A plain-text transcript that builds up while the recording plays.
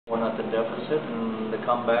1-0 deficit, and the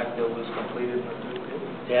comeback that was completed in the third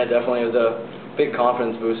period. Yeah, definitely. It was a big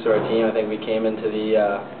confidence boost to our team. I think we came into the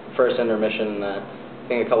first intermission. I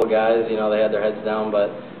think a couple guys, they had their heads down, but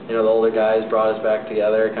the older guys brought us back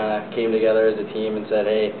together, kind of came together as a team and said,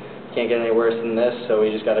 hey, can't get any worse than this, so we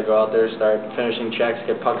just got to go out there, start finishing checks,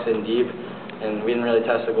 get pucks in deep. And we didn't really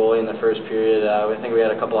test the goalie in the first period. I think we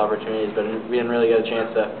had a couple opportunities, but we didn't really get a chance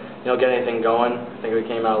to, get anything going. I think we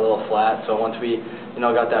came out a little flat. So once we,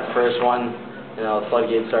 got that first one, the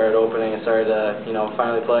floodgates started opening and started to,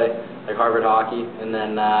 finally play like Harvard hockey. And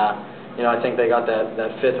then, I think they got that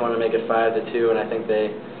fifth one to make it 5-2, and I think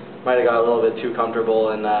they might have got a little bit too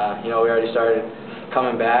comfortable. And we already started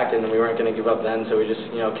coming back, and we weren't going to give up then. So we just,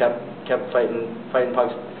 kept fighting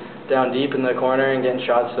pucks down deep in the corner and getting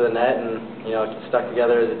shots to the net, and stuck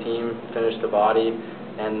together as a team, finished the body,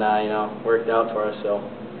 and worked out for us. So,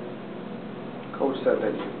 Coach said that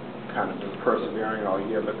you kind of been persevering all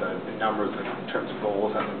year, but the numbers in terms of goals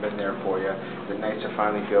haven't been there for you. Is it nice to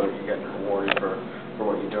finally feel that you're getting rewarded for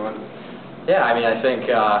what you're doing? Yeah, I mean, I think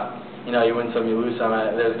you win some, you lose some.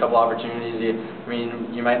 There's a couple opportunities.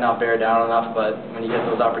 You might not bear down enough, but when you get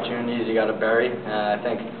those opportunities, you got to bury. I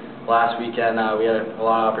think last weekend we had a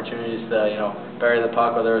lot of opportunities to bury the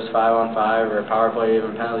puck, whether it was 5-on-5 or power play,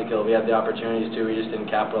 even penalty kill. We had the opportunities too. We just didn't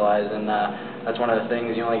capitalize, and that's one of the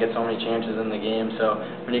things. You only get so many chances in the game, so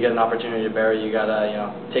when you get an opportunity to bury, you gotta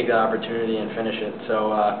take that opportunity and finish it.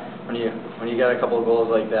 So when you get a couple of goals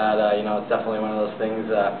like that, it's definitely one of those things.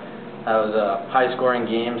 That was a high-scoring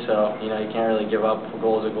game, so you can't really give up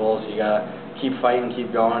goals to goals. You gotta keep fighting,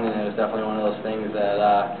 keep going, and it was definitely one of those things that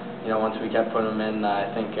once we kept putting them in, I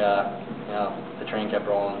think the train kept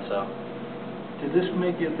rolling. So. Did this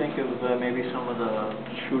make you think of maybe some of the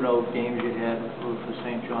shootout games you had for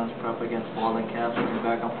St. John's Prep against Walden Caps, and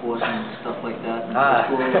back and forth and stuff like that?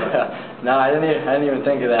 No, I didn't even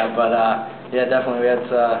think of that, but yeah, definitely we had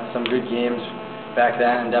some good games back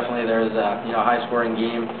then, and definitely there was a high-scoring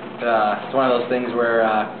game. It's one of those things where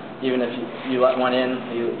even if you let one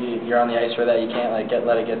in, you're on the ice for that. You can't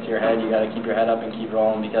let it get to your head. You got to keep your head up and keep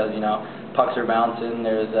rolling, because pucks are bouncing.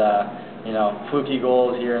 There's fluky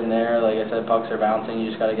goals here and there. Like I said, pucks are bouncing.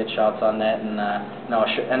 You just got to get shots on net, and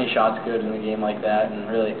any shot's good in a game like that, and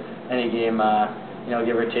really any game,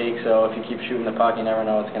 give or take. So if you keep shooting the puck, you never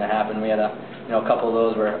know what's going to happen. We had a couple of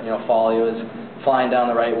those where Foley was flying down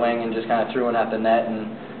the right wing and just kind of threw one at the net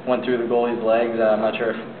and went through the goalie's legs. I'm not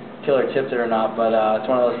sure if Killer tipped it or not, but it's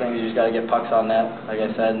one of those things. You just got to get pucks on net, like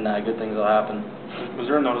I said, and good things will happen. Was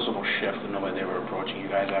there a noticeable shift in the way they were approaching you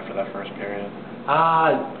guys after that first period?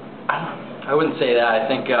 I wouldn't say that. I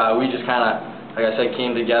think we just kind of, like I said,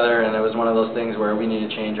 came together, and it was one of those things where we need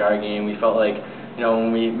to change our game. We felt like,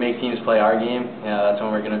 when we make teams play our game, that's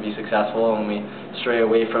when we're going to be successful. When we stray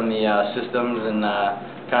away from the systems and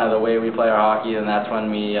kind of the way we play our hockey, and that's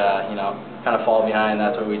when we, kind of fall behind.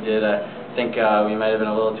 That's what we did. I think we might have been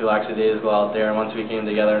a little too lackadaisical out there, and once we came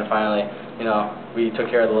together and finally, we took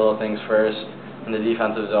care of the little things first in the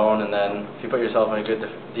defensive zone, and then if you put yourself in a good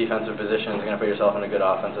defensive position, you're going to put yourself in a good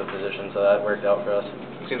offensive position, so that worked out for us.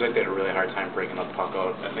 It seems like they had a really hard time breaking the puck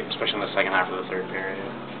out, I think, especially in the second half of the third period.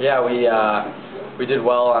 Yeah, we did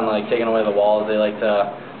well on taking away the walls. They like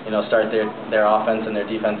to start their offense in their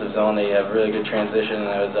defensive zone. They have really good transition, and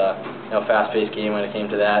it was a fast-paced game when it came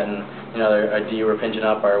to that, and our D were pinching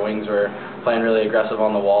up, our wings were playing really aggressive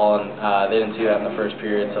on the wall, and they didn't see that in the first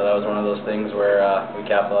period, so that was one of those things where we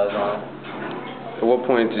capitalized on it. At what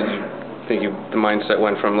point did you think the mindset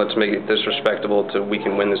went from let's make it disrespectable to we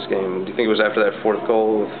can win this game? Do you think it was after that fourth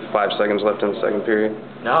goal with 5 seconds left in the second period?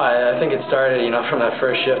 No, I think it started from that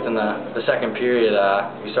first shift in the second period.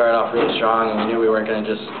 We started off really strong, and we knew we weren't going to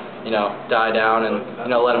just die down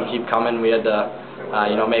and let them keep coming. We had to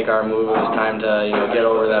make our move. It was time to get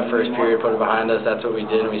over that first period, put it behind us. That's what we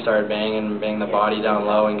did, and we started banging the body down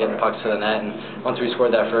low and getting pucks to the net. And once we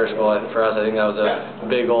scored that first goal, for us, I think that was a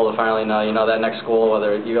big goal to finally that next goal,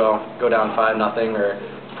 whether you go down 5-0 or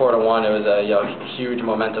 4-1, it was a huge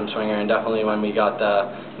momentum swinger. And definitely when we got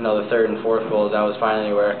the third and fourth goals, that was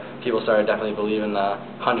finally where people started definitely believing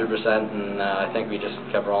 100%, and I think we just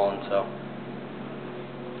kept rolling. So.